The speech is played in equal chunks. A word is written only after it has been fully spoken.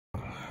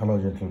Hello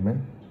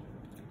gentlemen,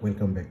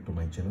 welcome back to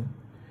my channel.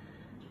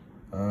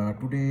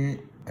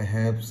 Today I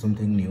have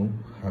something new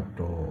I have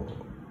to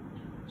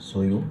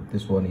show you.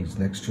 This one is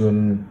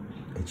Nextion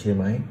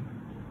HMI.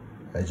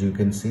 As you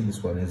can see,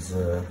 this one is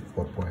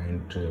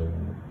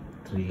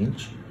 4.3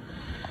 inch,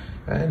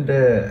 and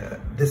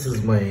this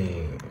is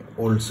my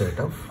old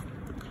setup.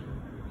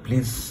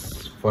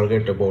 Please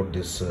forget about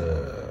these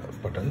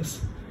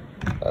buttons.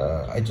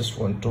 I just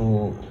want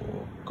to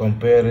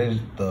compare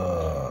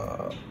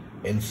the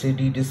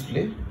LCD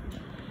display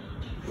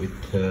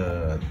with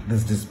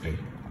this display.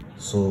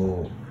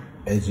 So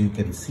as you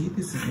can see,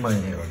 this is my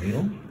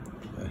Arduino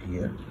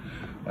here.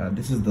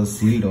 This is the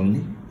sealed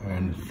only,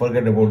 and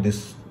forget about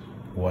this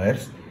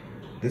wires.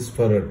 This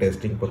for a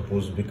testing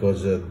purpose,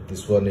 because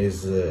this one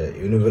is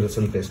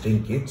universal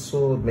testing kit,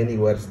 so many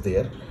wires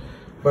there.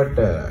 But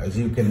as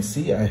you can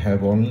see, I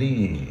have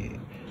only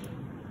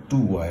 2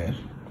 wire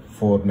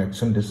for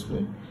Nextion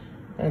display,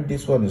 and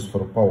this one is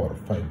for power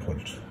 5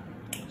 volt.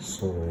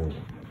 So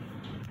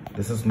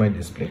this is my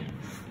display.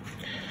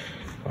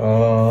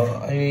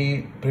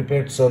 I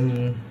prepared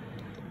some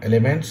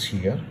elements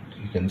here.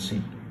 You can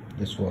see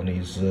this one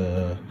is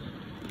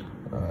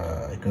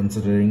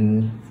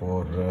considering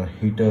for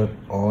heater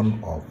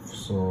on off.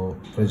 So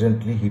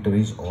presently heater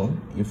is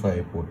on. If I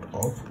put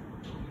off,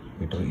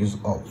 heater is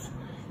off.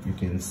 You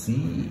can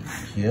see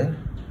here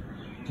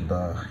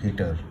the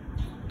heater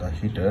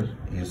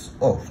is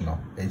off now.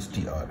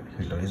 HDR,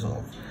 heater is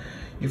off.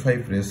 If I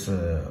press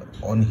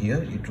on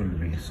here, it will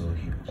be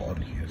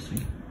on here.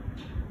 See,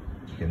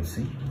 you can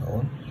see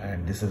on,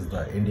 and this is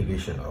the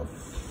indication of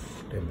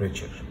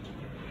temperature.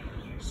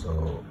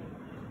 So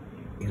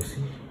you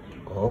see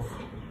off,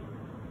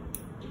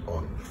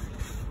 on.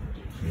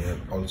 Here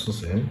also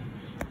same,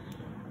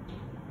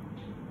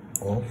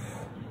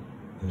 off,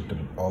 heater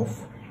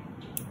off,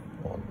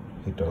 on,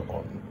 heater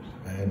on.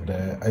 And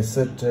I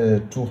set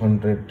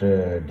 200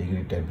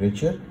 degree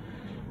temperature,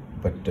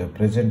 but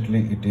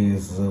presently it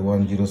is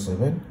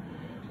 107,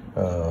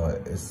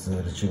 is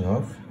reaching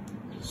off.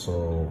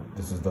 So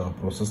this is the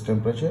process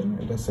temperature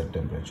and the set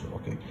temperature.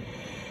 Okay,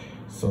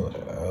 so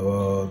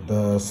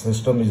the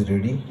system is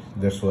ready,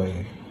 that's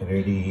why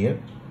ready here.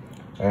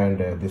 And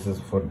this is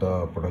for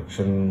the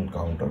production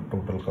counter,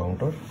 total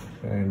counter,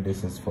 and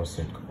this is for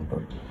set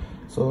counter.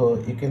 So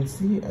you can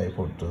see I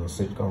put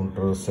set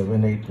counter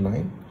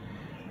 789,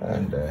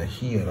 and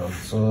here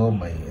also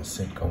my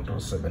set counter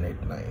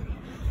 789.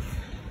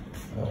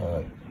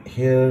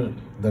 Here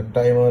the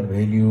timer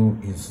value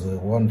is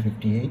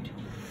 158,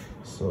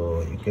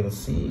 so you can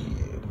see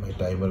my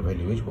timer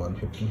value is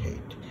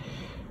 158.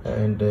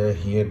 And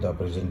here the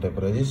present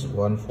temperature is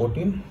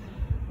 114,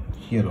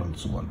 here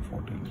also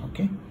 114.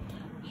 Okay,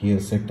 here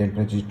set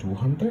temperature is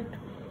 200,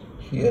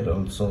 here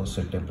also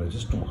set temperature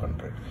is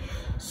 200.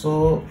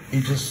 So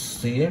you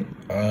just see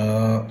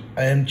I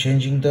am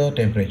changing the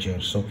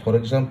temperature. So for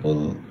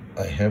example,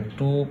 I have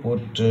to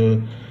put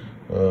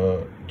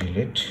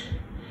delete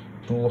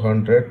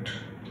 200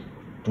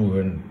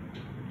 to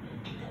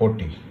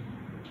 40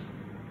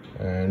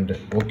 and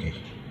okay.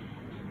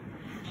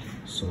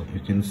 So you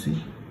can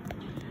see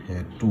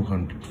here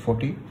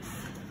 240,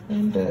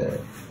 and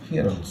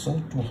here also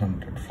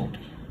 240.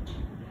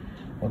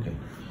 Okay,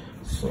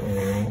 so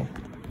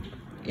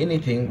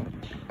anything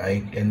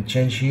I can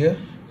change here,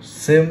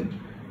 same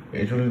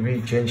it will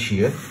be changed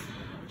here.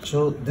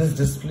 So this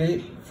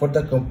display for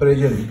the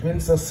comparison, it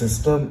means the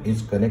system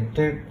is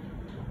connected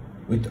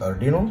with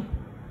Arduino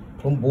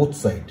from both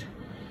sides.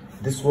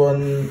 This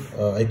one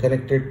I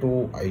connected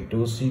to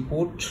I2C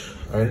port,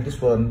 and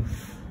this one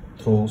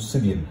through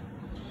serial.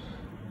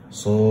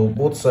 So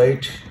both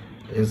sides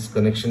is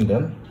connection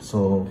done.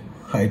 So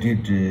I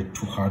did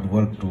too hard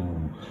work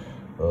to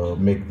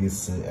make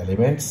these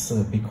elements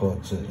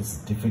because it's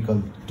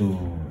difficult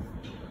to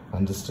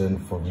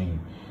understand for me.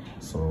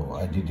 So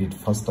I did it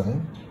first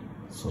time.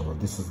 So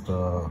this is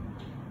the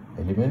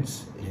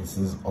elements. This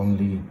is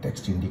only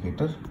text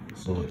indicator.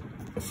 So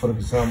for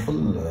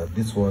example,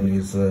 this one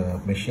is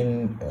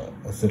machine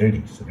is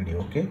ready.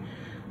 Okay,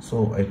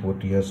 so I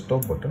put here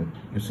stop button.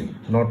 You see,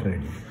 not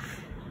ready.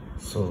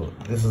 So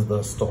this is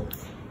the stop.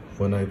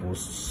 When I push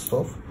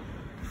stop,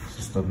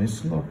 system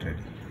is not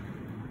ready.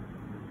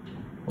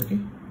 Okay,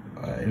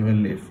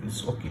 even if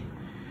it's okay.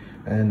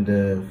 And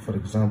for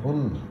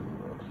example,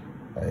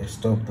 I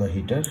stop the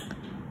heater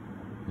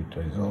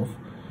is off,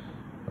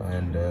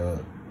 and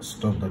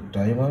stop the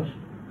timer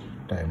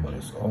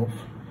is off.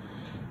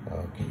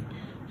 Okay,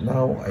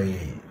 now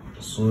I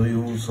show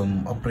you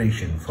some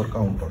operation for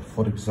counter.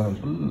 For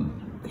example,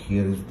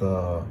 here is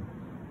the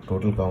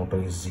total counter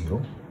is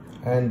 0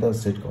 and the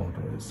set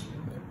counter is 0.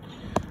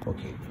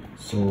 Okay,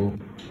 so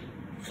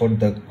for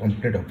the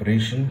complete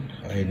operation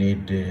I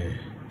need to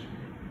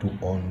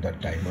on the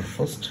timer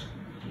first.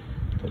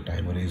 The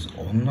timer is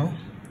on now.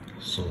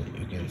 So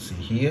you can see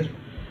here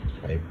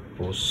I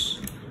push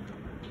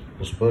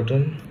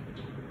button,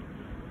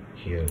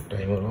 here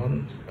timer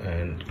on,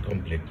 and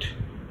complete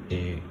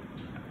a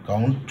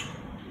count.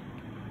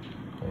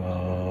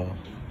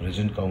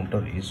 Present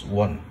counter is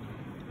 1.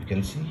 You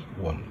can see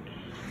 1.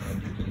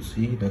 and you can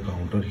see the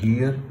counter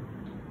here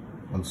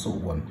also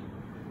 1.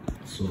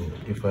 So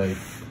if I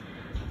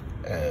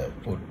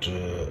put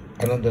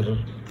another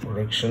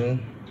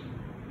production,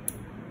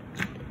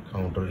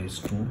 counter is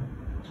 2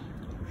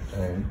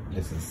 and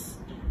this is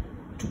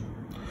 2.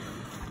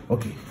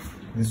 Okay,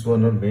 this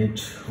one are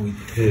made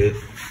with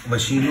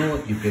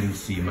Visuino. You can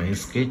see my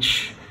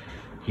sketch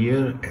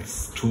here.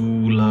 It's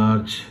too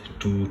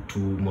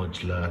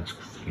much large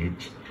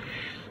sketch.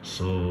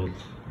 So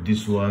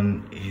this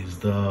one is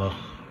the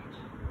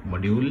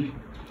module,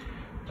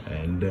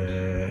 and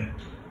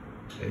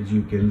as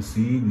you can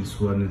see, this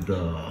one is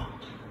the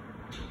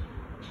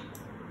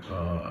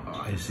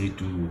IC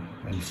to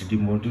LCD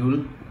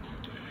module,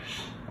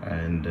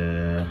 and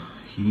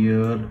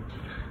here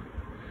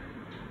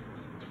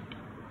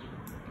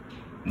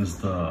is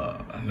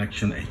the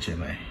Nextion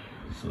HMI.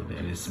 So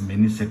there is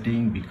many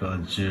setting,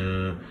 because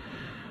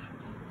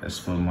as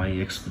per my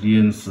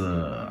experience,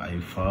 I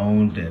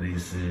found there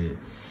is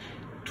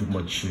too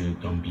much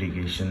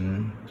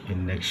complication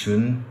in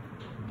Nextion.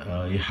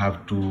 You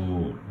have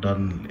to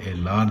done a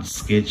large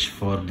sketch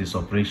for this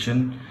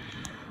operation,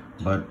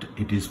 but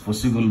it is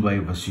possible by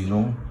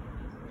Visuino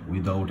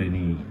without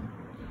any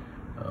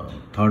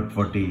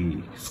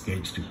third-party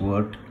sketch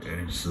required.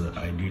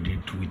 I did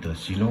it with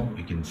Visuino.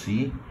 You can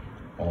see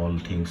all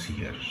things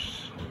here.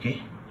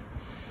 Okay,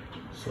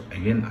 so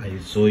again I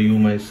show you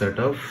my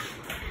setup.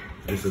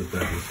 This is the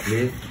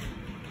display,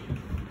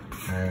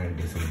 and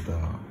this is the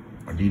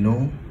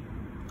Arduino,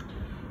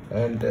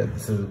 and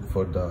this is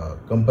for the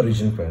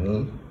comparison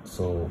panel.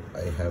 So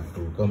I have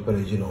to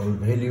comparison all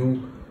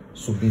value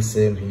should be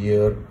same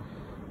here.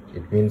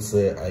 It means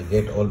I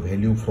get all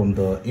value from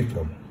the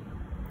EEPROM.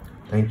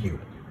 Thank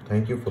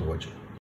you for watching.